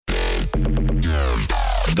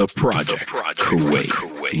The Project.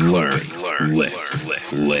 Kuwait. Learn.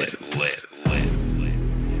 Live.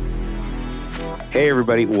 Hey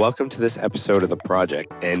everybody, welcome to this episode of The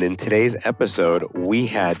Project. And in today's episode, we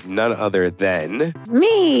had none other than...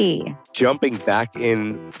 me! Jumping back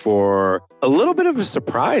in for a little bit of a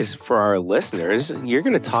surprise for our listeners. You're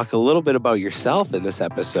going to talk a little bit about yourself in this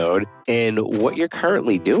episode and what you're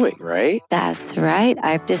currently doing, right? That's right.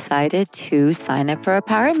 I've decided to sign up for a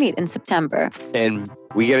power meet in September. And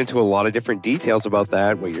we get into a lot of different details about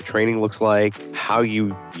that, what your training looks like, how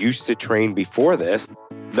you used to train before this.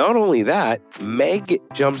 Not only that, Meg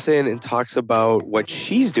jumps in and talks about what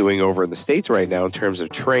she's doing over in the States right now in terms of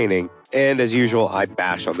training. And as usual, I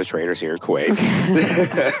bash on the trainers here in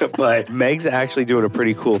Kuwait. But Meg's actually doing a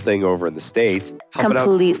pretty cool thing over in the States.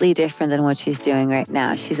 Completely different than what she's doing right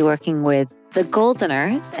now. She's working with the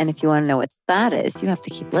Goldners. And if you want to know what that is, you have to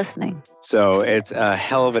keep listening. So it's a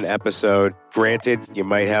hell of an episode. Granted, you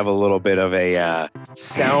might have a little bit of a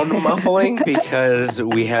sound muffling because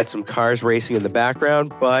we had some cars racing in the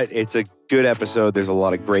background, but it's a good episode. There's a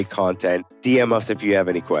lot of great content. DM us if you have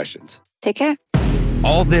any questions. Take care.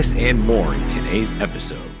 All this and more in today's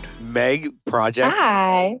episode. Meg, Project.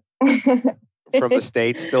 Hi. From the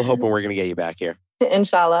States. Still hoping we're going to get you back here.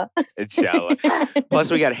 Inshallah. Plus,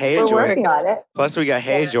 we got Haya We're working on it. Plus, we got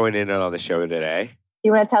Haya joining in on the show today.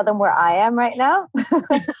 You want to tell them where I am right now?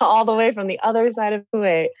 All the way from the other side of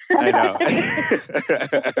Kuwait. I know.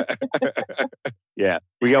 Yeah.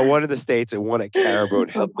 We got one in the States and one at Caribou and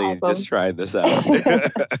Headley just trying this out.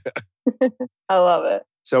 I love it.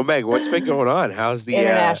 So, Meg, what's been going on? How's the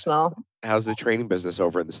international? How's the training business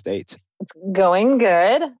over in the States? It's going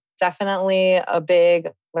good. Definitely a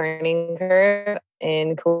big learning curve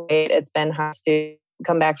in Kuwait. It's been hard to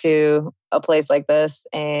come back to a place like this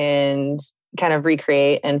and kind of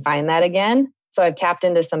recreate and find that again. So I've tapped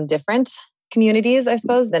into some different communities, I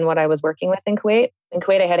suppose, than what I was working with in Kuwait. In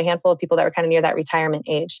Kuwait, I had a handful of people that were kind of near that retirement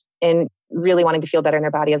age and really wanting to feel better in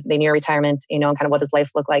their body as they near retirement, and kind of what does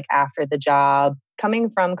life look like after the job. Coming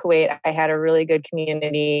from Kuwait, I had a really good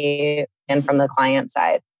community and from the client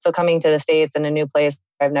side. So coming to the States in a new place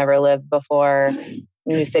I've never lived before,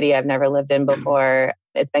 new city I've never lived in before,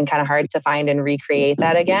 it's been kind of hard to find and recreate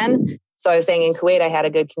that again. So I was saying in Kuwait, I had a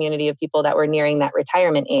good community of people that were nearing that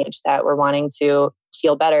retirement age that were wanting to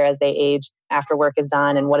feel better as they age after work is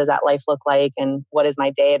done. And what does that life look like? And what is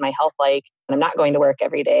my day and my health like? And I'm not going to work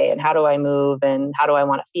every day. And how do I move? And how do I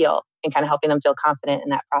want to feel? And kind of helping them feel confident in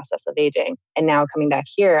that process of aging. And now coming back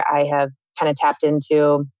here, I have kind of tapped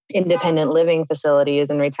into independent living facilities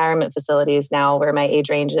and retirement facilities now where my age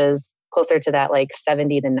range is closer to that like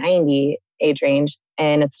 70 to 90 age range.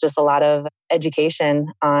 And it's just a lot of education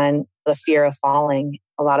on the fear of falling,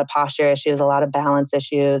 a lot of posture issues, a lot of balance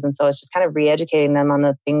issues. And so it's just kind of re-educating them on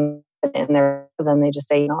the things in their, then they just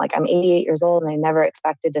say, like, I'm 88 years old and I never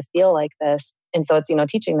expected to feel like this. And so it's,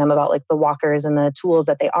 teaching them about like the walkers and the tools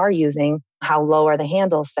that they are using, how low are the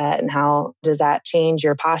handles set and how does that change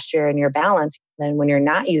your posture and your balance then when you're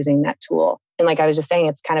not using that tool. And like I was just saying,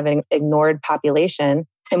 it's kind of an ignored population.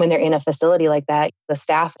 And when they're in a facility like that, the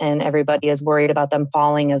staff and everybody is worried about them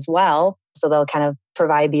falling as well. So they'll kind of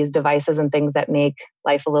provide these devices and things that make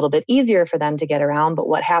life a little bit easier for them to get around. But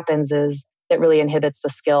what happens is it really inhibits the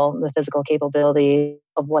skill, the physical capability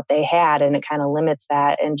of what they had. And it kind of limits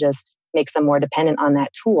that and just makes them more dependent on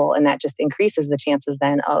that tool. And that just increases the chances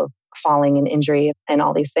then of falling and injury and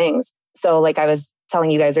all these things. So like I was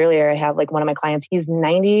telling you guys earlier, I have like one of my clients, he's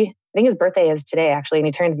 90, I think his birthday is today actually, and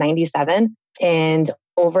he turns 97. And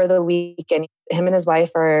over the weekend, him and his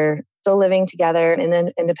wife are still living together in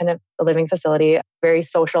an independent living facility, very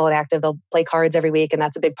social and active. They'll play cards every week. And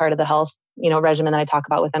that's a big part of the health, regimen that I talk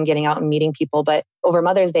about with them, getting out and meeting people. But over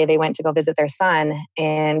Mother's Day, they went to go visit their son.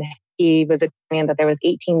 And he was explaining that there was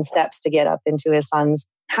 18 steps to get up into his son's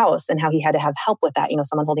house and how he had to have help with that.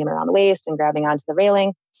 Someone holding him around the waist and grabbing onto the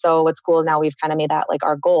railing. So what's cool is now we've kind of made that like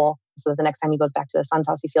our goal. So that the next time he goes back to his son's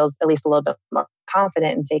house, he feels at least a little bit more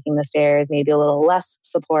confident in taking the stairs, maybe a little less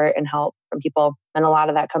support and help from people. And a lot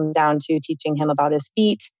of that comes down to teaching him about his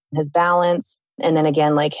feet, his balance, and then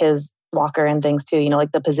again, like his walker and things too,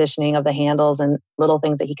 like the positioning of the handles and little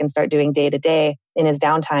things that he can start doing day to day in his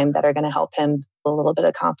downtime that are going to help him a little bit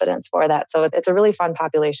of confidence for that. So it's a really fun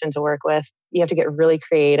population to work with. You have to get really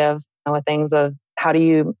creative with things of how do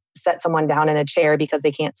you set someone down in a chair because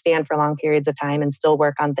they can't stand for long periods of time and still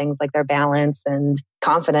work on things like their balance and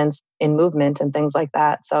confidence in movement and things like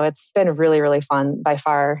that. So it's been really, really fun. By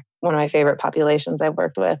far, one of my favorite populations I've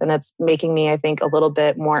worked with. And it's making me, I think, a little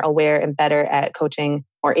bit more aware and better at coaching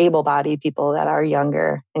more able-bodied people that are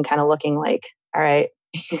younger and kind of looking like, all right,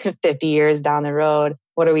 50 years down the road,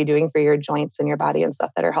 what are we doing for your joints and your body and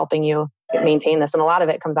stuff that are helping you maintain this? And a lot of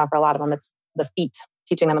it comes down for a lot of them. It's the feet,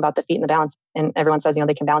 teaching them about the feet and the balance. And everyone says,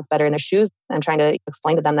 they can balance better in their shoes. I'm trying to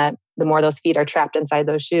explain to them that the more those feet are trapped inside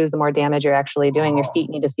those shoes, the more damage you're actually doing. Your feet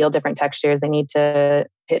need to feel different textures. They need to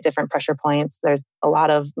hit different pressure points. There's a lot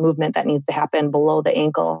of movement that needs to happen below the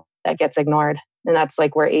ankle that gets ignored. And that's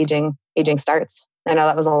like where aging starts. I know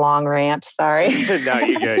that was a long rant. Sorry. No,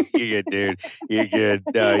 you're good. You're good, dude. You're good.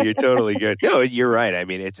 No, you're totally good. No, you're right. I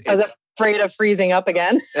mean, I was afraid of freezing up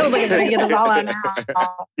again. I was like, I'm going to get this all out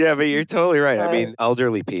now. Yeah, but you're totally right. I mean,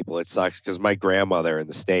 elderly people, it sucks because my grandmother in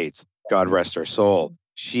the States, God rest her soul,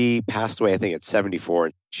 she passed away, I think, at 74.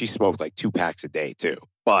 And she smoked like 2 packs a day too.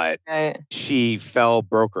 But she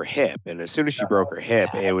broke her hip. And as soon as she broke her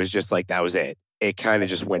hip, it was just like, that was it. It kind of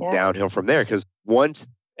just went downhill from there. Because once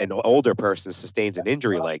an older person sustains an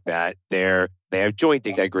injury like that, they have joint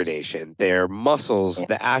degradation, their muscles,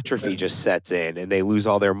 the atrophy just sets in and they lose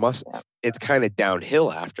all their muscle. It's kind of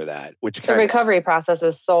downhill after that, which the recovery process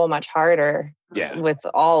is so much harder with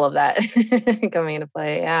all of that coming into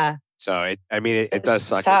play. Yeah. So it does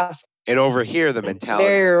suck. It's tough. And over here, the mentality.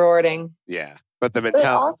 Very rewarding. Yeah. But it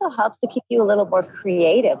also helps to keep you a little more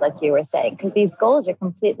creative, like you were saying, because these goals are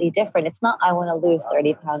completely different. It's not, I want to lose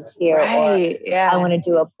 30 pounds here or I want to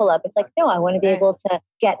do a pull-up. It's like, no, I want to be able to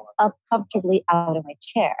get up comfortably out of my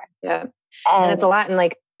chair. Yeah. And it's a lot. And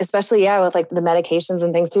like, especially, with like the medications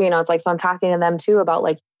and things too, it's like, so I'm talking to them too about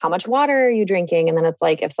like, how much water are you drinking? And then it's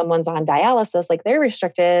like, if someone's on dialysis, like they're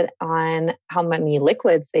restricted on how many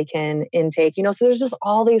liquids they can intake, so there's just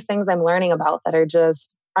all these things I'm learning about that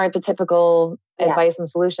aren't the typical advice and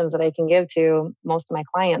solutions that I can give to most of my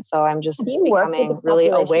clients. So I'm just becoming really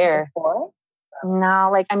aware. Before?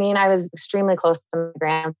 No, I was extremely close to my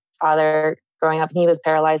grandfather growing up. He was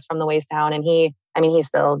paralyzed from the waist down, and he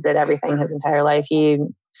still did everything his entire life. He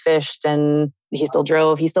fished and he still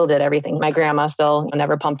drove. He still did everything. My grandma still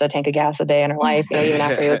never pumped a tank of gas a day in her life. Even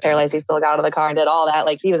after he was paralyzed, he still got out of the car and did all that.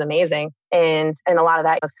 Like, he was amazing. And a lot of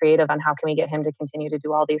that was creative on how can we get him to continue to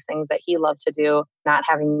do all these things that he loved to do, not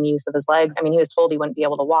having the use of his legs. He was told he wouldn't be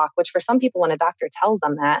able to walk, which for some people, when a doctor tells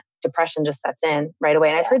them that, depression just sets in right away.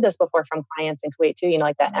 And I've heard this before from clients in Kuwait too,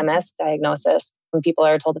 like that MS diagnosis. When people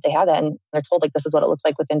are told that they have that and they're told like, this is what it looks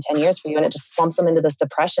like within 10 years for you. And it just slumps them into this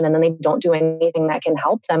depression. And then they don't do anything that can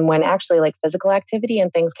help them, when actually like physical activity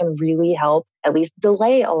and things can really help at least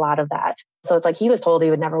delay a lot of that. So it's like, he was told he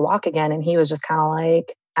would never walk again. And he was just kind of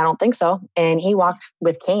like, I don't think so. And he walked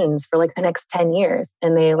with canes for like the next 10 years.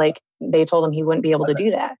 And they told him he wouldn't be able to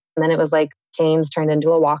do that. And then it was like canes turned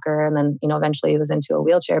into a walker. And then, eventually he was into a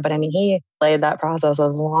wheelchair. But he played that process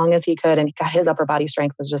as long as he could. And his upper body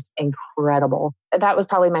strength was just incredible. That was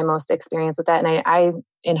probably my most experience with that. And I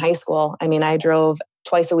in high school, I drove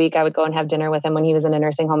twice a week. I would go and have dinner with him when he was in a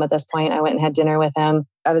nursing home at this point. I went and had dinner with him.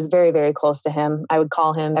 I was very, very close to him. I would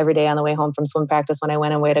call him every day on the way home from swim practice when I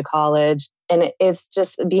went away to college. And it's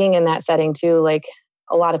just being in that setting too, like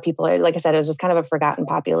a lot of people are, like I said, it was just kind of a forgotten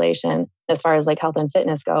population as far as like health and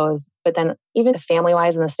fitness goes. But then even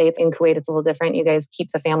family-wise in the States, in Kuwait, it's a little different. You guys keep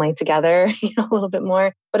the family together a little bit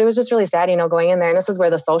more. But it was just really sad, going in there. And this is where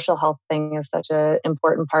the social health thing is such an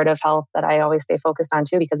important part of health that I always stay focused on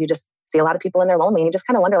too, because you just see a lot of people and they're lonely. And you just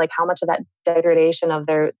kind of wonder like how much of that degradation of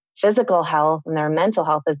their physical health and their mental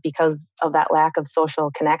health is because of that lack of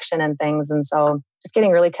social connection and things. And so just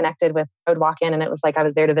getting really connected with, I would walk in and it was like I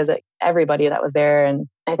was there to visit everybody that was there. And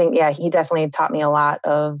I think, he definitely taught me a lot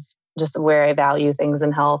of just where I value things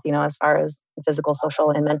in health, as far as the physical, social,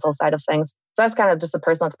 and mental side of things. So that's kind of just the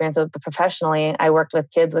personal experience. But professionally, I worked with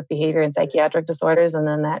kids with behavior and psychiatric disorders. And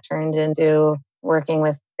then that turned into working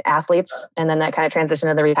with athletes. And then that kind of transitioned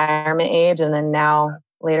to the retirement age. And then now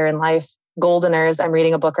later in life, Goldners. I'm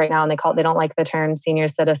reading a book right now and they don't like the term senior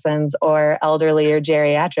citizens or elderly or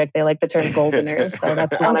geriatric. They like the term Goldners. So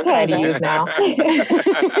that's one I'm trying to use now.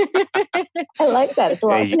 I like that. It's a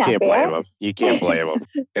lot you can't blame them. You can't blame them.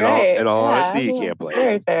 In all honesty, you can't blame them.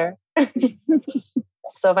 Very fair.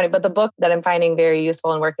 So funny. But the book that I'm finding very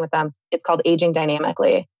useful in working with them, it's called Aging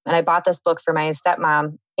Dynamically. And I bought this book for my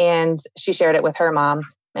stepmom and she shared it with her mom.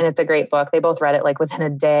 And it's a great book. They both read it like within a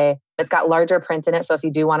day. It's got larger print in it. So if you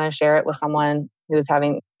do want to share it with someone who's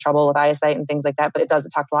having trouble with eyesight and things like that, but it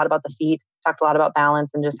talks a lot about the feet, talks a lot about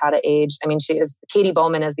balance and just how to age. Katie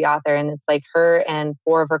Bowman is the author, and it's like her and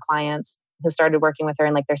 4 of her clients who started working with her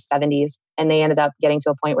in like their 70s. And they ended up getting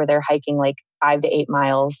to a point where they're hiking like 5 to 8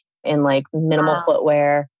 miles in like minimal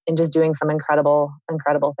footwear and just doing some incredible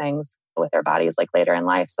things with their bodies like later in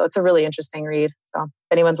life. So it's a really interesting read. So if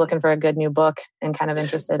anyone's looking for a good new book and kind of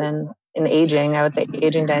interested in aging, I would say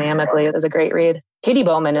Aging Dynamically is a great read. Katie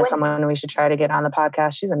Bowman is someone we should try to get on the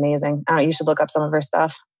podcast. She's amazing. I don't know, you should look up some of her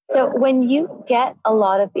stuff. So when you get a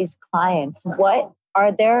lot of these clients, what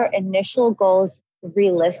are their initial goals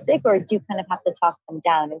realistic, or do you kind of have to talk them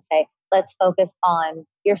down and say, let's focus on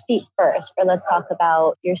your feet first, or let's talk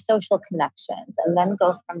about your social connections and then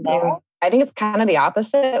go from there? I think it's kind of the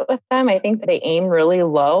opposite with them. I think that they aim really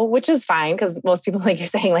low, which is fine because most people, like you're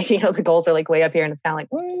saying, like, the goals are like way up here and it's kind of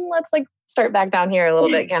like, let's like start back down here a little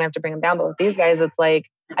bit. Kind of have to bring them down. But with these guys, it's like,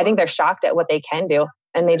 I think they're shocked at what they can do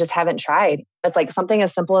and they just haven't tried. It's like something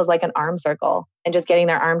as simple as like an arm circle and just getting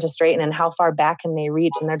their arm to straighten and how far back can they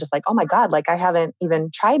reach. And they're just like, oh my God, like I haven't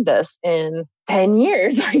even tried this in 10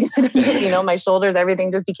 years. Just, my shoulders,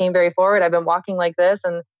 everything just became very forward. I've been walking like this,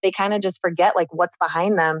 and they kind of just forget like what's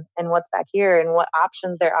behind them and what's back here and what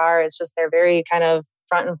options there are. It's just, they're very kind of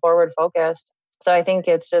front and forward focused. So I think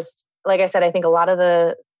it's just, like I said, I think a lot of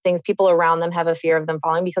the things, people around them have a fear of them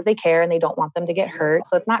falling because they care and they don't want them to get hurt.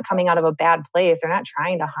 So it's not coming out of a bad place. They're not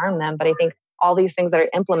trying to harm them. But I think all these things that are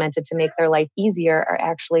implemented to make their life easier are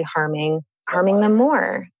actually harming them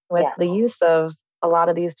more with the use of a lot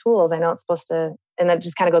of these tools. I know it's supposed to, and that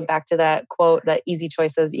just kind of goes back to that quote that easy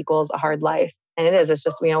choices equals a hard life. And it is, it's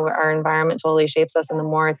just, our environment totally shapes us. And the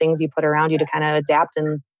more things you put around you to kind of adapt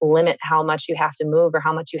and limit how much you have to move or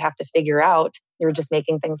how much you have to figure out, you're just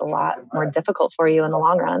making things a lot more difficult for you in the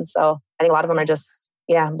long run. So I think a lot of them are just,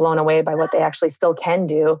 blown away by what they actually still can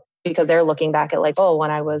do, because they're looking back at like, oh,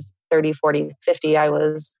 when I was 30, 40, 50, I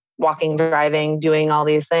was walking, driving, doing all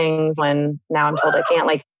these things, when now I'm told I can't.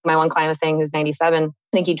 Like my one client was saying, who's 97, I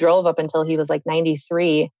think he drove up until he was like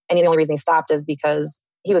 93. And the only reason he stopped is because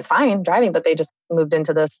he was fine driving, but they just moved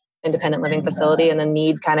into this independent living facility and the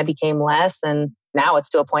need kind of became less. And now it's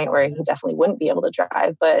to a point where he definitely wouldn't be able to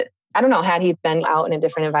drive. But I don't know, had he been out in a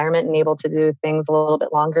different environment and able to do things a little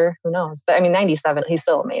bit longer, who knows? But 97, he's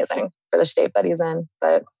still amazing for the shape that he's in.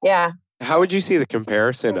 But yeah. How would you see the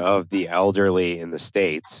comparison of the elderly in the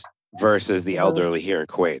States versus the elderly here in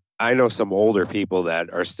Kuwait? I know some older people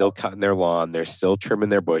that are still cutting their lawn. They're still trimming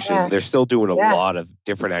their bushes. Yeah. They're still doing a lot of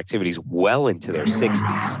different activities well into their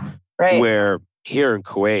 60s. Right. Where here in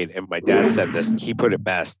Kuwait, and my dad said this, he put it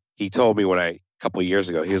best. He told me a couple of years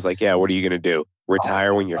ago, he was like, yeah, what are you going to do?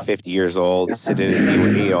 Retire when you're 50 years old, sit in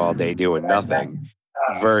a D&E all day doing nothing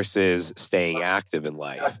versus staying active in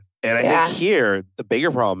life. And I think here, the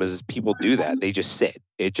bigger problem is people do that. They just sit.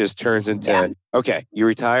 It just turns into, okay, you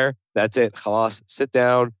retire. That's it. Khalas, sit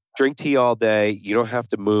down, drink tea all day. You don't have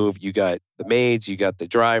to move. You got the maids, you got the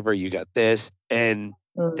driver, you got this. And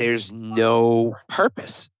there's no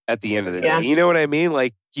purpose at the end of the day. You know what I mean?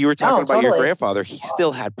 Like you were talking about your grandfather. He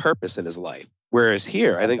still had purpose in his life. Whereas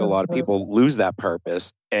here, I think a lot of people lose that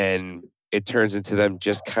purpose and it turns into them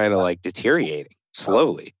just kind of like deteriorating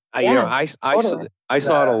slowly. I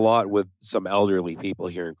saw it a lot with some elderly people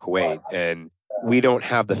here in Kuwait, and we don't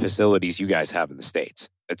have the facilities you guys have in the States.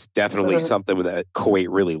 It's definitely something that Kuwait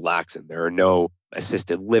really lacks in. There are no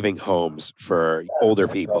assisted living homes for older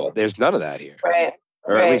people. There's none of that here. Right.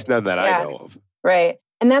 Or at least none that I know of. Right.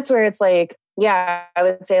 And that's where it's like, I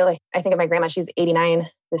would say like, I think of my grandma, she's 89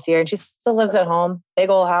 this year and she still lives at home, big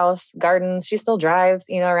old house, gardens. She still drives,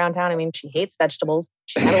 around town. I mean, she hates vegetables.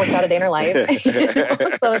 She never worked out a day in her life.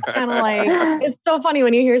 So it's kind of like, it's so funny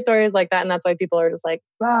when you hear stories like that. And that's why people are just like,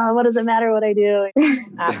 well, what does it matter what I do?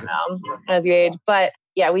 I don't know, as you age. But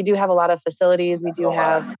we do have a lot of facilities. We do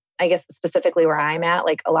have, I guess, specifically where I'm at,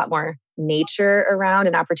 like a lot more nature around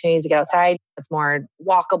and opportunities to get outside. It's more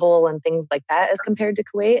walkable and things like that as compared to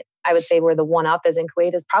Kuwait. I would say where the one up is in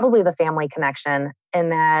Kuwait is probably the family connection,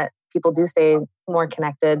 and that people do stay more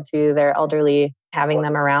connected to their elderly, having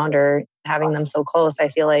them around or having them so close. I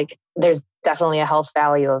feel like there's definitely a health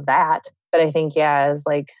value of that. But I think, as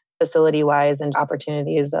like facility wise and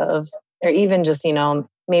opportunities of, or even just,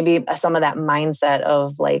 maybe some of that mindset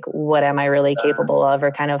of like, what am I really capable of,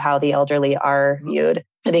 or kind of how the elderly are viewed.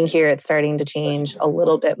 I think here it's starting to change a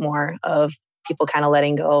little bit more of people kind of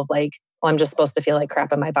letting go of like, well, I'm just supposed to feel like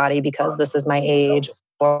crap in my body because this is my age,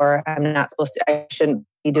 or I shouldn't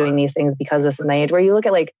be doing these things because this is my age. Where you look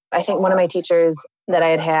at like, I think one of my teachers that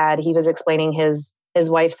I had, he was explaining his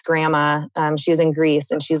wife's grandma. She's in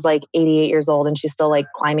Greece and she's like 88 years old and she's still like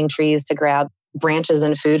climbing trees to grab branches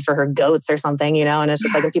and food for her goats or something, and it's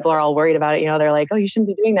just like when people are all worried about it, they're like, oh, you shouldn't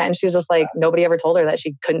be doing that. And she's just like, nobody ever told her that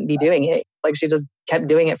she couldn't be doing it. Like she just kept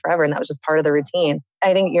doing it forever. And that was just part of the routine.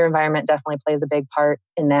 I think your environment definitely plays a big part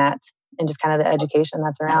in that, and just kind of the education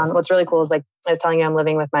that's around. What's really cool is like, I was telling you, I'm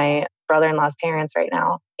living with my brother-in-law's parents right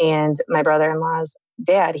now. And my brother-in-law's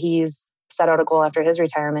dad, he's set out a goal after his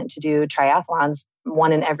retirement to do triathlons,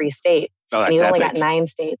 one in every state. Oh, and he's epic. Only got 9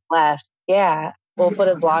 states left. Yeah. we'll put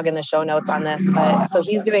his blog in the show notes on this. But so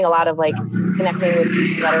he's doing a lot of like connecting with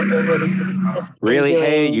people that are over the Really,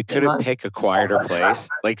 Haya, you couldn't pick a quieter place?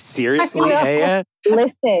 Like seriously, Haya?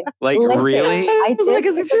 Listen. Really? I was like,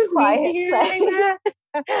 is it just quiet me hearing that?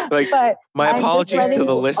 Like, but my apologies to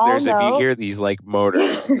the listeners if you know. hear these like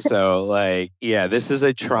motors. So like, yeah, this is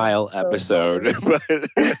a trial episode.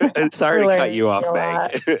 But sorry to cut you off,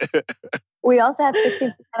 Meg. We also have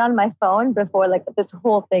 15% on my phone before like this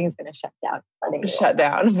whole thing is going to shut down. Shut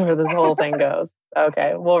down before this whole thing goes.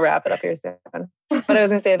 Okay, we'll wrap it up here soon. But I was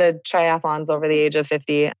going to say the triathlons over the age of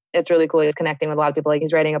 50, it's really cool. He's connecting with a lot of people. Like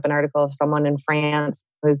he's writing up an article of someone in France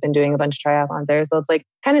who's been doing a bunch of triathlons there. So it's like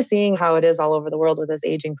kind of seeing how it is all over the world with this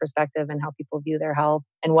aging perspective and how people view their health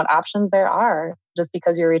and what options there are. Just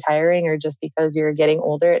because you're retiring or just because you're getting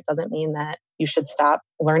older, it doesn't mean that you should stop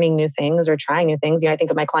learning new things or trying new things. You know, I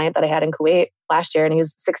think of my client that I had in Kuwait last year, and he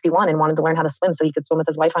was 61 and wanted to learn how to swim so he could swim with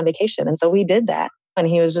his wife on vacation. And so we did that. And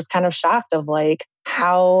he was just kind of shocked of like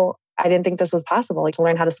how I didn't think this was possible, like to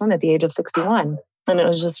learn how to swim at the age of 61. And it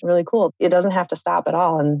was just really cool. It doesn't have to stop at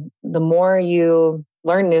all. And the more you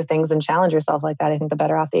learn new things and challenge yourself like that, I think the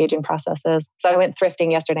better off the aging process is. So I went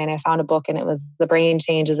thrifting yesterday and I found a book, and it was The Brain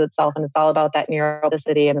Changes Itself. And it's all about that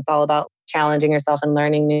neuroplasticity, and it's all about challenging yourself and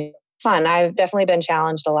learning new. Fun. I've definitely been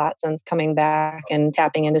challenged a lot since coming back and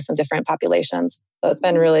tapping into some different populations. So it's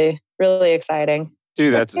been really, really exciting.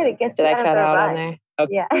 Dude, that's good. It gets did I cut out on there?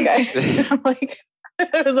 Okay. Yeah. Okay. I'm like,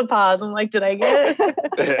 there was a pause. I'm like, did I get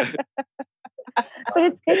it? But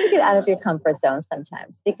it's good to get out of your comfort zone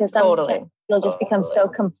sometimes, because sometimes you'll just become so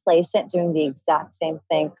complacent doing the exact same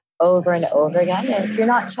thing over and over again, and you're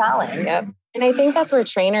not challenged. Yep. And I think that's where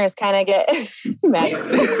trainers kind of get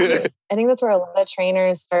I think that's where a lot of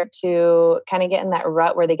trainers start to kind of get in that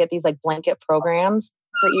rut where they get these like blanket programs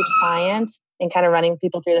for each client and kind of running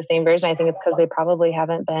people through the same version. I think it's because they probably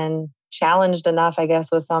haven't been challenged enough, I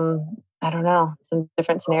guess, with some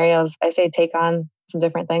different scenarios. I say take on some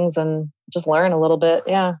different things and just learn a little bit.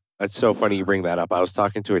 Yeah. That's so funny you bring that up. I was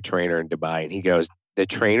talking to a trainer in Dubai, and he goes, the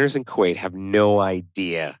trainers in Kuwait have no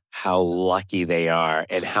idea how lucky they are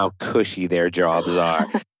and how cushy their jobs are.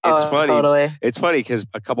 It's funny. Totally. It's funny because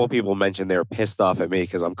a couple of people mentioned they're pissed off at me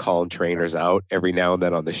because I'm calling trainers out every now and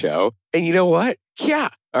then on the show. And you know what? Yeah.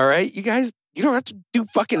 All right. You guys, you don't have to do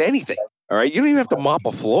fucking anything. All right. You don't even have to mop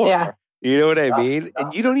a floor. Yeah. You know what I mean?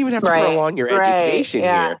 And you don't even have to prolong your education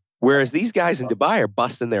here. Whereas these guys in Dubai are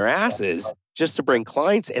busting their asses just to bring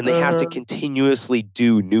clients, and they have to continuously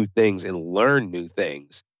do new things and learn new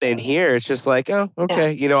things. And here it's just like, oh,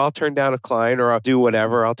 okay, I'll turn down a client or I'll do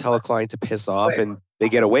whatever. I'll tell a client to piss off, and they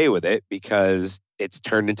get away with it because it's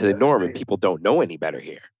turned into the norm and people don't know any better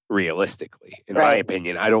here, realistically. In my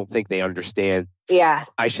opinion, I don't think they understand. Yeah.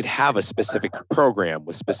 I should have a specific program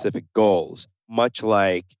with specific goals, much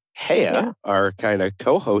like Haya, our kind of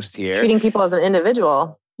co-host here. Treating people as an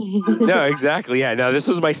individual. No, exactly. Yeah. No, this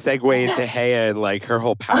was my segue into Haya and like her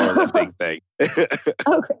whole powerlifting thing.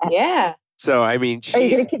 Okay. Yeah. So, I mean, are you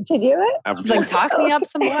going to continue it? I'm like, talk me up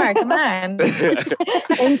some more. Come on.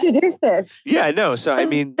 Introduce this. Yeah, no. So, I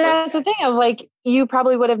mean, that's the thing of like, you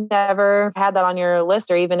probably would have never had that on your list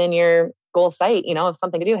or even in your goal site, of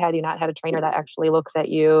something to do had you not had a trainer that actually looks at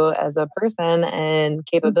you as a person and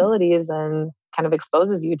capabilities and kind of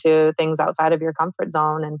exposes you to things outside of your comfort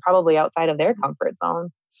zone and probably outside of their comfort zone.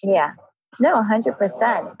 Yeah. No,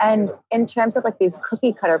 100%. And in terms of like these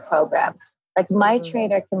cookie cutter programs, like my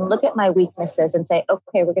trainer can look at my weaknesses and say,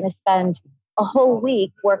 okay, we're going to spend a whole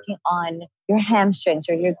week working on your hamstrings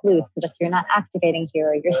or your glutes because if you're not activating here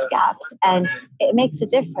or your scaps. And it makes a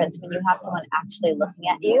difference when you have someone actually looking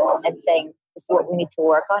at you and saying, this is what we need to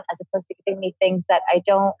work on, as opposed to giving me things that I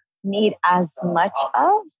don't need as much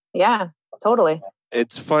of. Yeah, totally.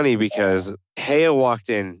 It's funny because Haya walked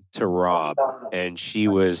in to Rob and she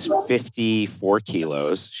was 54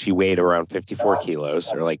 kilos. She weighed around 54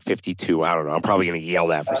 kilos or like 52. I don't know. I'm probably going to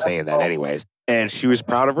yell at for saying that anyways. And she was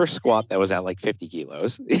proud of her squat that was at like 50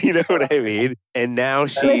 kilos. You know what I mean? And now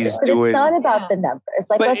she's doing... It's not about the numbers.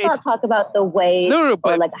 Like, let's not talk about the weight or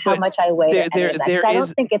like how much I weigh. I don't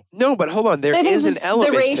think it's... No, but hold on. There is an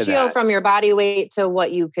element to that. The ratio from your body weight to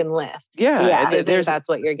what you can lift. Yeah. And that's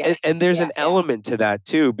what you're getting. And there's an element to that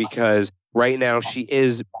too, because right now she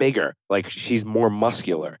is bigger. Like she's more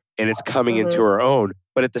muscular and it's coming into her own.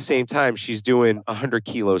 But at the same time, she's doing 100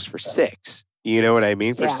 kilos for 6. You know what I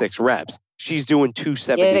mean? For 6 reps. She's doing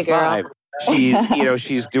 275.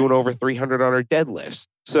 She's doing over 300 on her deadlifts.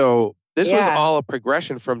 So this was all a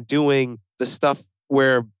progression from doing the stuff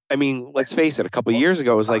where, I mean, let's face it, a couple of years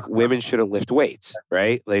ago, it was like women shouldn't lift weights,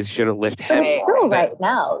 right? They shouldn't lift heavy. Still right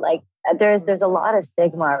now, like there's a lot of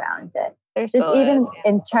stigma around it. Just even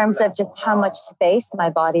in terms of just how much space my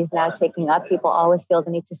body's now taking up, people always feel the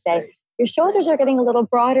need to say, your shoulders are getting a little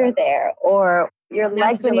broader there, or your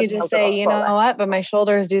legs are you just say, you know what, but my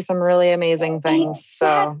shoulders do some really amazing things.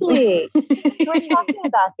 Exactly. So we're talking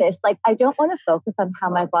about this. Like, I don't want to focus on how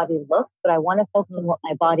my body looks, but I want to focus on what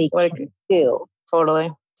my body can do.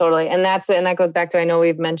 Totally. And that goes back to, I know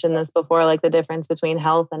we've mentioned this before, like the difference between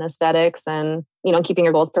health and aesthetics and, you know, keeping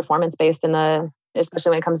your goals performance-based especially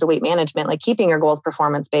when it comes to weight management, like keeping your goals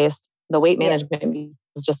performance-based, the weight management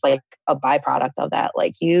is just like a byproduct of that.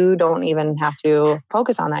 Like you don't even have to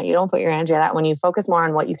focus on that. You don't put your energy on that. When you focus more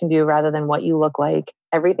on what you can do rather than what you look like,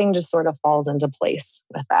 everything just sort of falls into place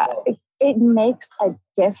with that. It makes a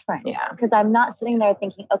difference. Yeah. Because I'm not sitting there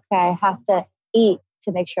thinking, okay, I have to eat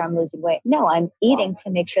to make sure I'm losing weight. No, I'm eating to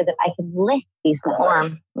make sure that I can lift these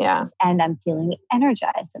numbers. Yeah. And I'm feeling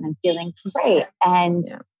energized and I'm feeling great. And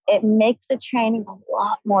it makes the training a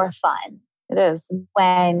lot more fun. It is.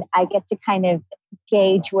 When I get to kind of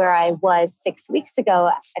gauge where I was 6 weeks ago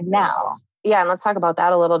and now. Yeah. And let's talk about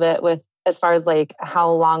that a little bit with as far as like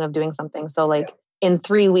how long of doing something. So like in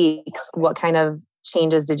 3 weeks, what kind of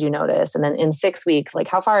changes did you notice? And then in 6 weeks, like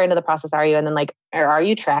how far into the process are you? And then like, are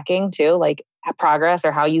you tracking too? Like progress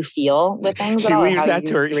or how you feel with things? She leaves that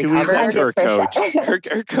to her coach.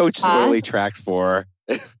 Her coach literally tracks for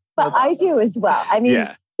her. But I do as well. I mean,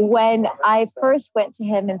 when I first went to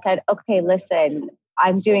him and said, okay, listen,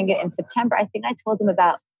 I'm doing it in September. I think I told him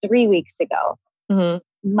about 3 weeks ago.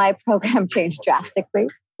 Mm-hmm. My program changed drastically.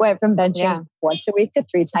 Went from benching once a week to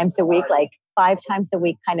 3 times a week, like 5 times a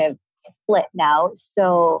week kind of split now.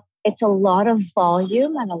 So it's a lot of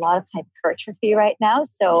volume and a lot of hypertrophy right now.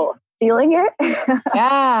 So feeling it.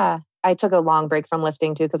 Yeah. I took a long break from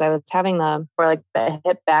lifting too, because I was having the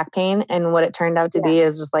hip back pain. And what it turned out to be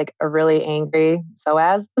is just like a really angry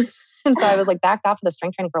psoas. And so I was like backed off of the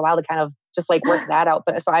strength training for a while to kind of just like work that out.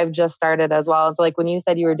 But so I've just started as well. It's like when you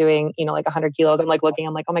said you were doing, you know, like 100 kilos, I'm like,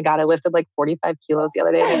 oh my God, I lifted like 45 kilos the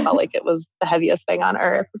other day. And it felt like it was the heaviest thing on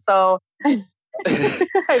earth. So I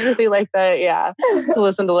really like that. Yeah. To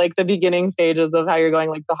listen to like the beginning stages of how you're going,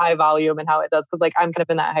 like the high volume and how it does. Cause like I'm kind of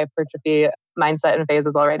in that hypertrophy mindset and phase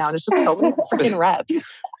as well right now. And it's just so many freaking reps.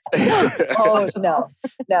 Oh,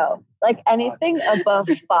 no. Like anything above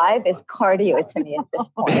 5 is cardio to me at this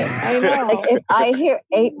point. I know. Like if I hear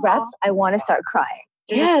 8 reps, I want to start crying.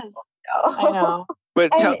 Yes. I know.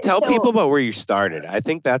 But tell people about where you started. I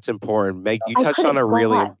think that's important. Meg, you touched on a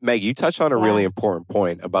really important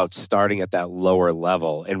point about starting at that lower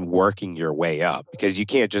level and working your way up, because you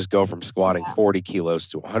can't just go from squatting 40 kilos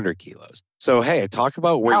to 100 kilos. So, hey, talk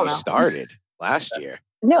about where you started last year.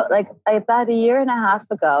 No, like about a year and a half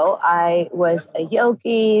ago, I was a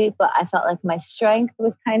yogi, but I felt like my strength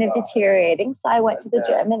was kind of deteriorating. So I went to the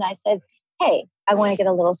gym and I said, hey, I want to get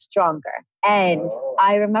a little stronger. And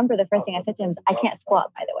I remember the first thing I said to him is, I can't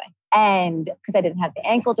squat, by the way. And because I didn't have the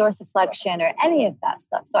ankle dorsiflexion or any of that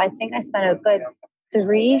stuff. So I think I spent a good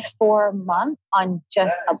 3-4 months on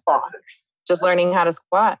just a box. Just learning how to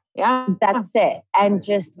squat. Yeah. That's it. And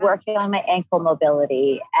just working on my ankle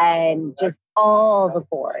mobility and just all the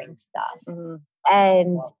boring stuff. Mm-hmm.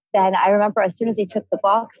 And then I remember as soon as he took the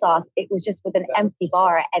box off, it was just with an empty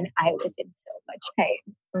bar and I was in so much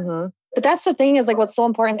pain. Mm-hmm. But that's the thing is like, what's so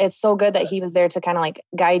important. It's so good that he was there to kind of like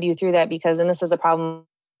guide you through that, because, and this is the problem,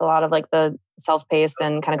 a lot of like the self-paced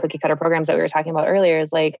and kind of cookie cutter programs that we were talking about earlier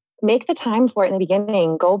is like, make the time for it in the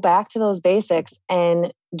beginning, go back to those basics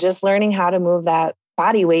and just learning how to move that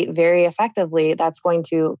body weight very effectively. That's going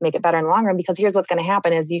to make it better in the long run, because here's what's going to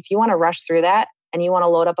happen is if you want to rush through that and you want to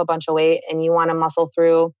load up a bunch of weight and you want to muscle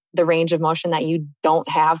through the range of motion that you don't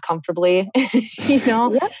have comfortably,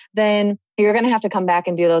 then you're going to have to come back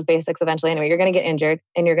and do those basics eventually anyway. You're going to get injured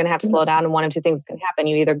and you're going to have to slow down. And one of two things can happen.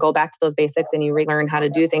 You either go back to those basics and you learn how to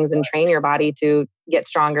do things and train your body to get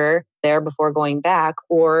stronger there before going back,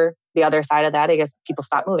 or the other side of that, I guess people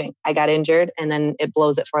stop moving. I got injured and then it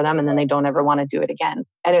blows it for them and then they don't ever want to do it again.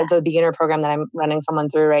 And the beginner program that I'm running someone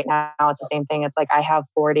through right now, it's the same thing. It's like I have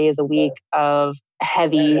 4 days a week of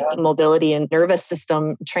heavy mobility and nervous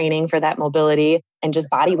system training for that mobility and just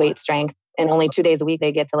body weight strength. And only 2 days a week,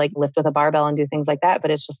 they get to like lift with a barbell and do things like that. But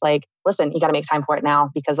it's just like, listen, you got to make time for it now,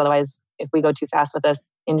 because otherwise, if we go too fast with this,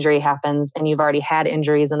 injury happens and you've already had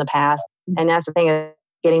injuries in the past. And that's the thing,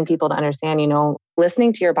 getting people to understand,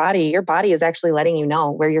 listening to your body is actually letting you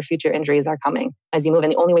know where your future injuries are coming as you move.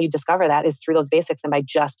 And the only way you discover that is through those basics and by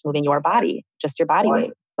just moving your body, just your body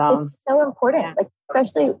weight. It's so important, like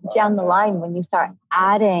especially down the line when you start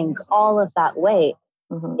adding all of that weight.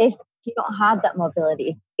 Mm-hmm. If you don't have that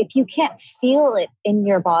mobility, if you can't feel it in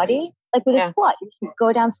your body, like with a squat, you just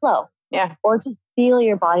go down slow. or just feel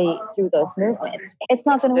your body through those movements. It's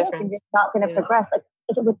not going to work and you're not going to progress. Like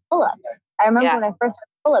with pull-ups. I remember when I first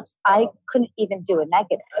did pull-ups, I couldn't even do a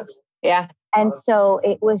negative. Yeah. And so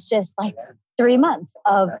it was just like 3 months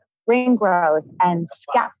of ring rows and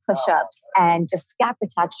scap push-ups and just scap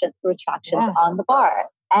retractions on the bar.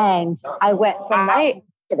 And I went from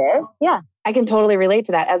negative. Yeah. I can totally relate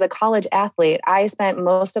to that. As a college athlete, I spent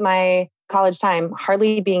most of my college time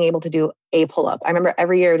hardly being able to do a pull-up. I remember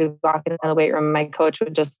every year to walk into the weight room, my coach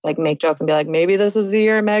would just like make jokes and be like, maybe this is the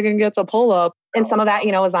year Megan gets a pull-up. And some of that,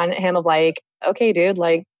 was on him of like, okay, dude,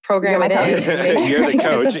 like program it in. You're the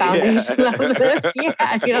coach. The foundation of this.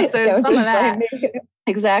 Yeah. So there's some of that.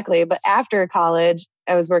 Exactly. But after college,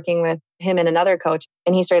 I was working with him and another coach,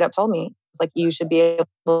 and he straight up told me, it's like, you should be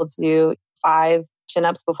able to do 5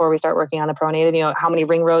 chin-ups before we start working on the pronated, how many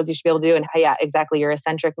ring rows you should be able to do. And exactly, your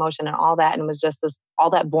eccentric motion and all that. And it was just all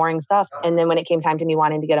that boring stuff. And then when it came time to me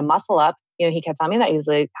wanting to get a muscle up, he kept telling me that. He's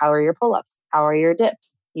like, how are your pull-ups? How are your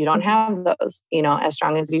dips? You don't have those, as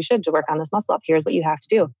strong as you should to work on this muscle up. Here's what you have to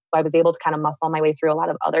do. So I was able to kind of muscle my way through a lot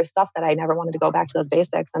of other stuff that I never wanted to go back to those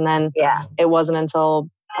basics. And then it wasn't until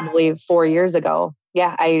probably 4 years ago,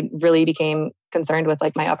 I really became concerned with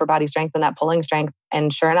like my upper body strength and that pulling strength.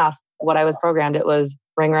 And sure enough, what I was programmed, it was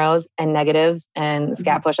ring rows and negatives and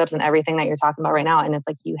scap push-ups and everything that you're talking about right now. And it's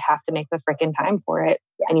like, you have to make the freaking time for it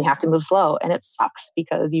and you have to move slow. And it sucks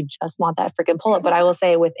because you just want that freaking pull-up. But I will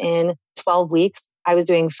say within 12 weeks, I was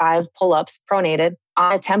doing 5 pull-ups pronated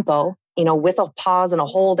on a tempo, with a pause and a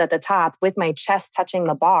hold at the top with my chest touching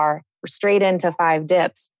the bar straight into 5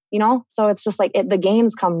 dips, So it's just like the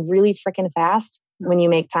gains come really freaking fast when you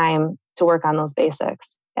make time to work on those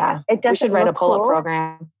basics. Yeah. We should write a pull-up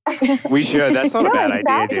program. We should. That's not a bad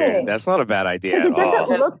idea, dude. That's not a bad idea at all. It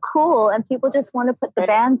doesn't look cool and people just want to put the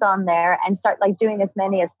bands on there and start like doing as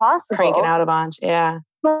many as possible. Cranking out a bunch. Yeah.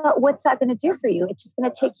 But what's that going to do for you? It's just going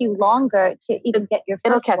to take you longer to even get your first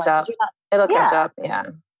It'll catch up. It'll catch up. Yeah.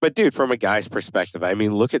 But dude, from a guy's perspective, I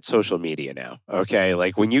mean, look at social media now. Okay.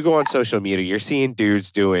 Like when you go on social media, you're seeing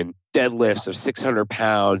dudes doing deadlifts of 600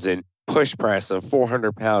 pounds and push press of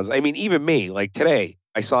 400 pounds. I mean, even me, like today,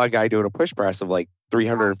 I saw a guy doing a push press of like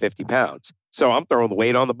 350 pounds. So I'm throwing the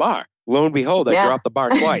weight on the bar. Lo and behold, I dropped the bar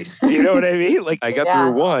twice. You know what I mean? Like I got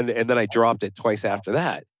through one and then I dropped it twice after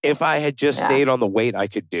that. If I had just stayed on the weight I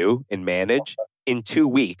could do and manage, in 2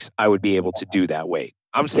 weeks, I would be able to do that weight.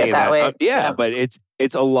 I'm saying that. But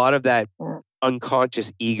it's a lot of that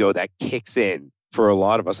unconscious ego that kicks in for a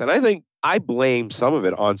lot of us. And I think I blame some of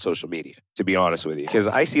it on social media, to be honest with you, because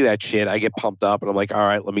I see that shit. I get pumped up and I'm like, all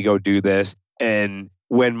right, let me go do this. And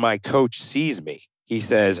when my coach sees me, he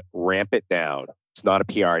says, ramp it down. It's not a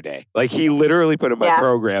PR day. Like he literally put in my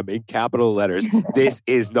program in capital letters, this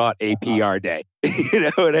is not a PR day. You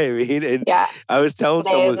know what I mean? And I was telling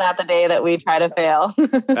someone. Today is not the day that we try to fail.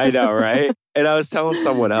 I know, right? And I was telling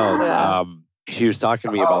someone else, she was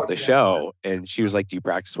talking to me about the show and she was like, do you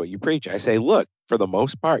practice what you preach? I say, look, for the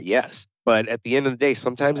most part, yes. But at the end of the day,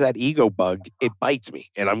 sometimes that ego bug, it bites me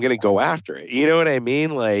and I'm going to go after it. You know what I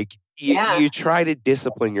mean? Like you try to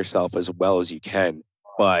discipline yourself as well as you can.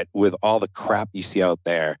 But with all the crap you see out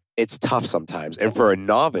there, it's tough sometimes. And for a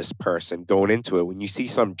novice person going into it, when you see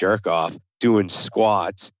some jerk off doing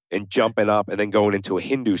squats and jumping up and then going into a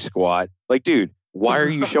Hindu squat, like, dude, why are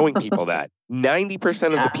you showing people that?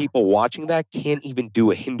 90% of the people watching that can't even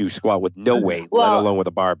do a Hindu squat with no weight, let alone with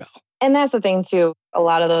a barbell. And that's the thing too. A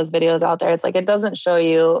lot of those videos out there, it's like, it doesn't show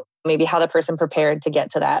you maybe how the person prepared to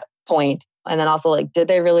get to that point. And then also like, did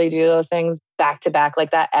they really do those things back to back like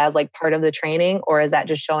that as like part of the training? Or is that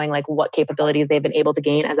just showing like what capabilities they've been able to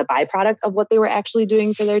gain as a byproduct of what they were actually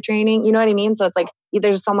doing for their training? You know what I mean? So it's like,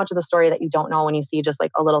 there's so much of the story that you don't know when you see just like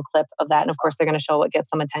a little clip of that. And of course, they're going to show what gets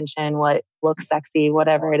some attention, what looks sexy,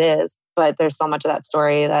 whatever it is. But there's so much of that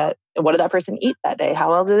story that, what did that person eat that day? How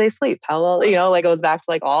well did they sleep? How well, like it goes back to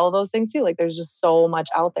like all of those things too. Like there's just so much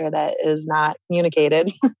out there that is not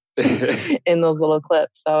communicated in those little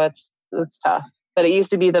clips. So it's tough. But it used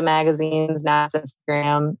to be the magazines, now it's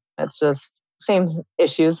Instagram. It's just same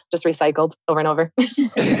issues, just recycled over and over.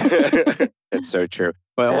 It's so true.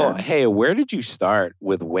 But hey, where did you start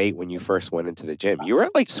with weight when you first went into the gym? You were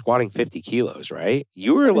at like squatting 50 kilos, right?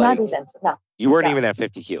 You were like, not even, no. You weren't even at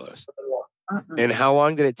 50 kilos. And how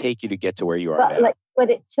long did it take you to get to where you are now?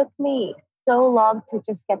 But it took me so long to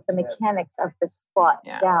just get the mechanics of the squat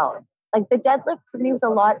down. Like the deadlift for me was a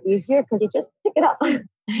lot easier because you just pick it up. Not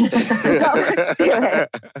much to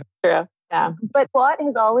it. True. Yeah. But squat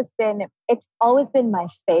has always been my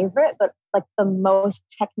favorite, but like the most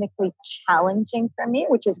technically challenging for me,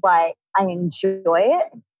 which is why I enjoy it.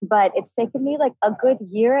 but it's taken me like a good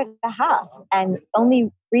year and a half. And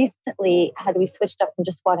only recently had we switched up from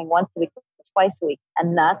just squatting once a week to twice a week.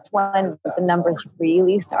 And that's when the numbers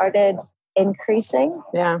really started increasing.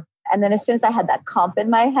 Yeah. And then as soon as I had that comp in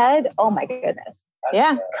my head, oh my goodness.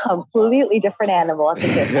 Yeah. Completely different animal. And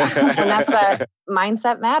that's that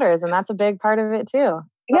mindset matters. And that's a big part of it too.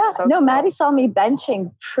 That's cool. Maddie saw me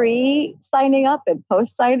benching pre-signing up and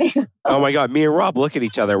post-signing up. Oh my God. Me and Rob look at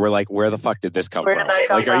each other. We're like, where the fuck did this come from?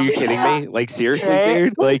 Like, are you kidding me? Like, seriously,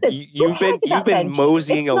 dude? Like, you've been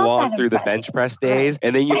moseying along through the bench press days,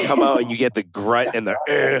 and then you come out and you get the grunt and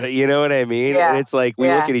the, you know what I mean? Yeah. And it's like, we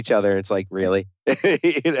look at each other and it's like, really?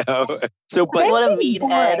 You know? So, but what a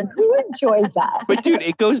meathead. Who enjoys that? But dude,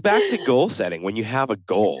 it goes back to goal setting. When you have a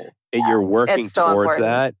goal and you're working towards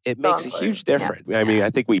that, it makes a huge difference. Yeah. I mean, I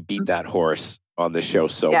think we beat that horse on the show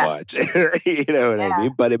so much. You know what I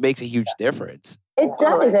mean? But it makes a huge difference. It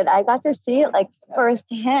does. And I got to see it like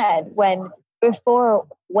firsthand when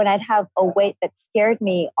I'd have a weight that scared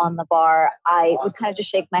me on the bar, I would kind of just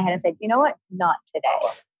shake my head and say, you know what? Not today.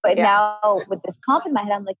 But now with this comp in my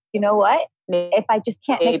head, I'm like, you know what? If I just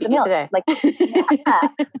can't make the meal, today. Like,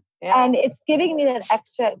 And it's giving me that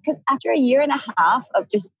extra, because after a year and a half of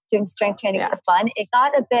just doing strength training for fun, it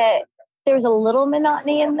got a bit, there was a little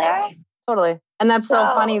monotony in there. Totally. And that's so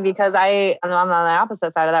funny because I'm on the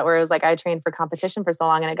opposite side of that, where it was like I trained for competition for so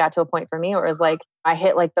long, and it got to a point for me where it was like I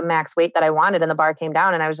hit like the max weight that I wanted and the bar came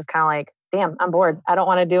down, and I was just kind of like, damn, I'm bored. I don't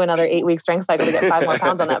want to do another 8-week strength cycle to get 5 more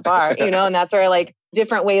pounds on that bar, you know? And that's where like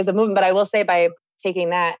different ways of moving. But I will say by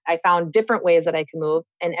taking that, I found different ways that I can move.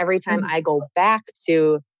 And every time I go back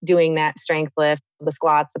to doing that strength lift, the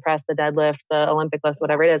squats, the press, the deadlift, the Olympic lifts,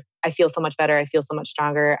 whatever it is, I feel so much better. I feel so much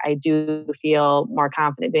stronger. I do feel more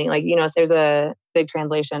confident doing, like, you know, so there's a big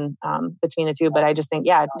translation between the two. But I just think,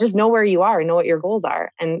 just know where you are, know what your goals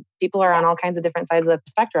are. And people are on all kinds of different sides of the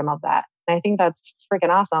spectrum of that. And I think that's freaking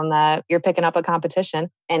awesome that you're picking up a competition.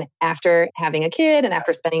 And after having a kid and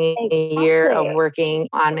after spending a year of working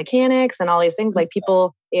on mechanics and all these things, like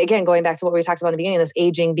people, again, going back to what we talked about in the beginning, this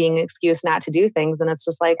aging being an excuse not to do things. And it's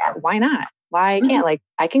just like, why not? Why can't? Like,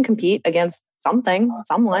 I can compete against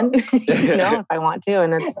someone, you know, if I want to.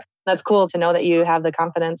 And that's cool to know that you have the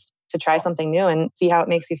confidence to try something new and see how it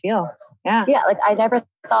makes you feel. Yeah. Yeah. Like, I never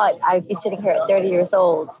thought I'd be sitting here at 30 years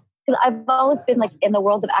old, because I've always been like in the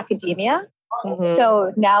world of academia.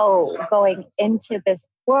 So now going into this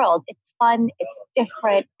world, it's fun, it's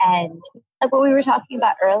different. And like what we were talking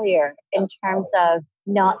about earlier in terms of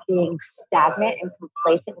not being stagnant and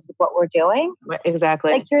complacent with what we're doing.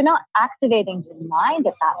 Exactly. Like, you're not activating your mind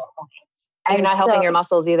at that point. And you're not helping your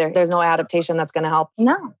muscles either. There's no adaptation that's going to help.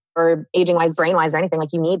 No. Or aging wise, brain wise, or anything.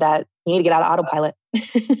 Like, you need that. You need to get out of autopilot.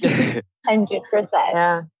 100%.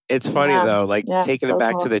 Yeah. It's funny though, like taking it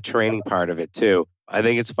back to the training part of it too. I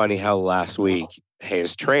think it's funny how last week,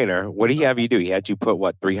 his trainer, what did he have you do? He had you put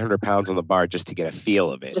 300 pounds on the bar just to get a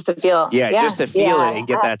feel of it. Just to feel. Just to feel it and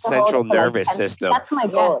get that central nervous system. That's my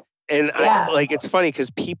goal. And it's funny because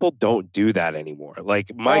people don't do that anymore.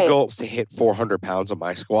 Like, my goal is to hit 400 pounds on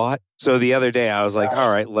my squat. So the other day I was like,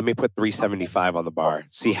 all right, let me put 375 on the bar,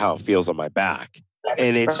 see how it feels on my back.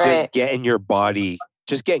 And it's just getting your body,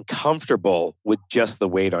 just getting comfortable with just the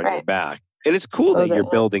weight on your back. And it's cool that you're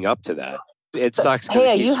building up to that. It sucks.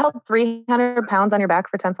 Hey, you held 300 pounds on your back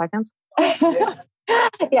for 10 seconds?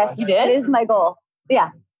 Yes, you did? It is my goal.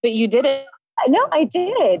 Yeah. But you did it? No, I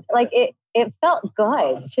did. Like, it felt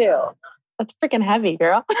good too. That's freaking heavy,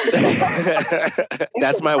 girl.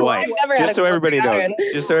 That's my wife. Just so everybody knows.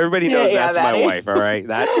 Just so everybody knows, that's my wife. All right.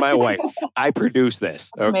 That's my wife. I produce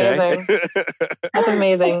this. Okay. Amazing. That's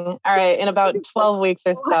amazing. All right. In about 12 weeks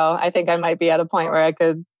or so, I think I might be at a point where I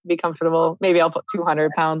could be comfortable. Maybe I'll put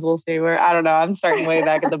 200 pounds. We'll see where, I don't know. I'm starting way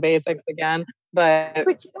back at the basics again. But you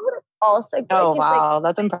know what also good? Oh, wow.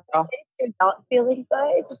 That's impressive. If you're not feeling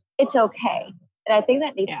good, it's okay. And I think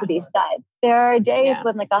that needs to be said. There are days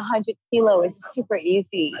when like 100 kilo is super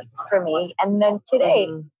easy for me. And then today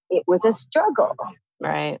it was a struggle.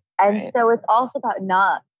 Right. And so it's also about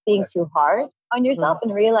not being too hard on yourself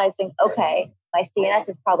and realizing, okay, my CNS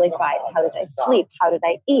is probably fine. How did I sleep? How did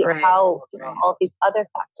I eat? How just all these other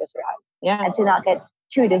factors are out. Yeah. And to not get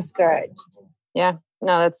too discouraged. Yeah.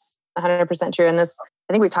 No, that's 100% true. And this,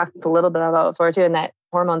 I think we talked a little bit about it before too, and that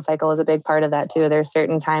hormone cycle is a big part of that too. There's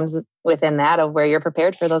certain times within that of where you're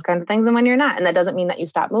prepared for those kinds of things and when you're not. And that doesn't mean that you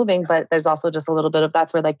stop moving, but there's also just a little bit of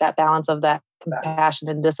that's where like that balance of that compassion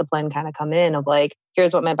and discipline kind of come in of like,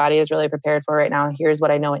 here's what my body is really prepared for right now. Here's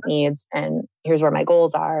what I know it needs. And here's where my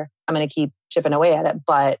goals are. I'm going to keep chipping away at it,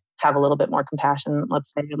 but have a little bit more compassion,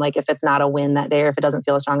 let's say, like if it's not a win that day or if it doesn't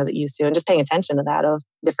feel as strong as it used to, and just paying attention to that of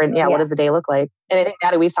different, what does the day look like? And I think,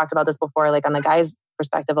 Maddie, we've talked about this before, like on the guys'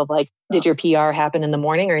 perspective of like, did your PR happen in the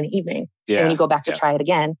morning or in the evening? Yeah. And when you go back to try it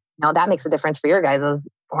again, now that makes a difference for your guys'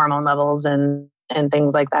 hormone levels and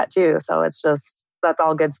things like that too. So it's just, that's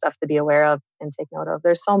all good stuff to be aware of and take note of.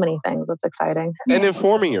 There's so many things. It's exciting. And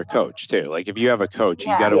informing your coach too. Like if you have a coach,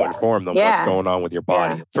 you got to inform them what's going on with your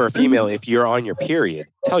body. Yeah. For a female, if you're on your period,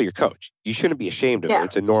 tell your coach. You shouldn't be ashamed of it.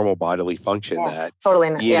 It's a normal bodily function that,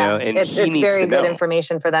 totally. You know, and it's very good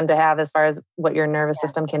information for them to have as far as what your nervous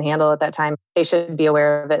system can handle at that time. They should be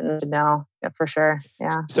aware of it and know. Yeah, for sure.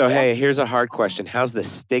 Yeah. So, hey, here's a hard question. How's the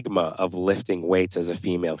stigma of lifting weights as a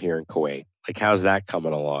female here in Kuwait? Like, how's that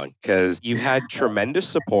coming along? Because you've had tremendous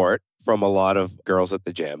support from a lot of girls at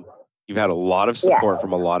the gym. You've had a lot of support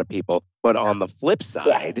from a lot of people. But on the flip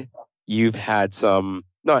side, you've had some,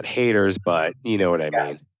 not haters, but you know what I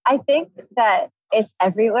mean. I think that it's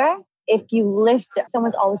everywhere. If you lift,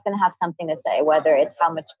 someone's always going to have something to say, whether it's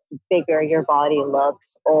how much bigger your body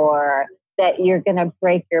looks or that you're going to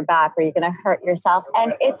break your back or you're going to hurt yourself.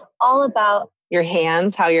 And it's all about your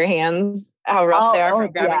hands, how rough they are for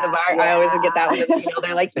grabbing the bar. Yeah. I always get that one.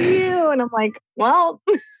 They're like, ew. And I'm like, well,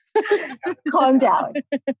 calm down.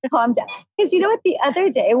 Because you know what? The other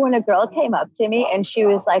day when a girl came up to me and she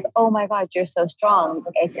was like, oh my God, you're so strong.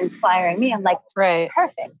 It's inspiring me. I'm like,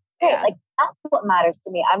 perfect. Yeah. Like that's what matters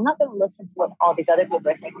to me. I'm not going to listen to what all these other people are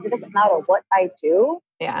saying because it doesn't matter what I do.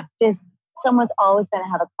 Yeah. Just someone's always going to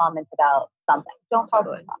have a comment about something. Don't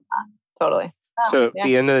focus on that. Totally. So at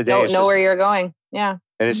the end of the day, know where you're going. Yeah.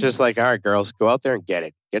 And it's just like, all right, girls, go out there and get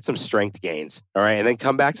it. Get some strength gains. All right. And then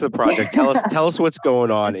come back to the project. Tell us what's going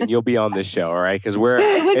on and you'll be on this show. All right. Because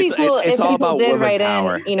it's all about women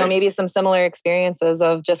power. Maybe some similar experiences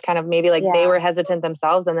of just kind of maybe like they were hesitant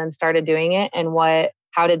themselves and then started doing it. And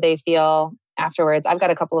how did they feel afterwards? I've got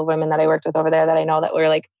a couple of women that I worked with over there that I know that were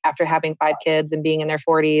like after having 5 kids and being in their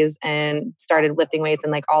 40s and started lifting weights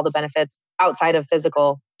and like all the benefits outside of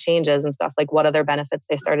physical changes and stuff, like what other benefits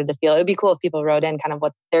they started to feel. It would be cool if people wrote in kind of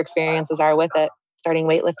what their experiences are with it, starting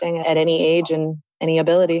weightlifting at any age and any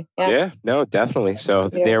ability. Yeah, no, definitely. So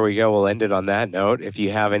there we go. We'll end it on that note. If you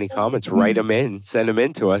have any comments, write them in, send them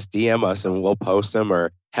in to us, DM us, and we'll post them,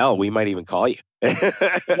 or hell, we might even call you.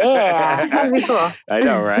 Yeah, that'd be cool. I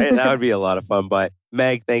know, right? That would be a lot of fun. But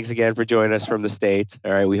Meg, thanks again for joining us from the States.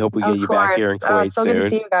 All right, we hope we get you back here in Kuwait soon. So good to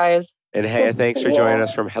see you guys. And Haya, thanks for joining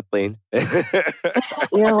us from Hetling.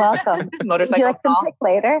 You're welcome. Motorcycle like some pick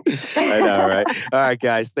later. I know, right? All right,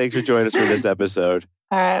 guys, thanks for joining us for this episode.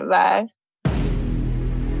 All right, bye.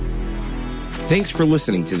 Thanks for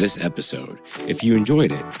listening to this episode. If you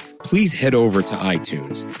enjoyed it, please head over to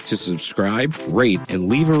iTunes to subscribe, rate, and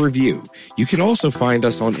leave a review. You can also find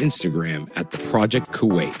us on Instagram at The Project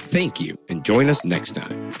Kuwait. Thank you, and join us next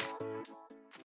time.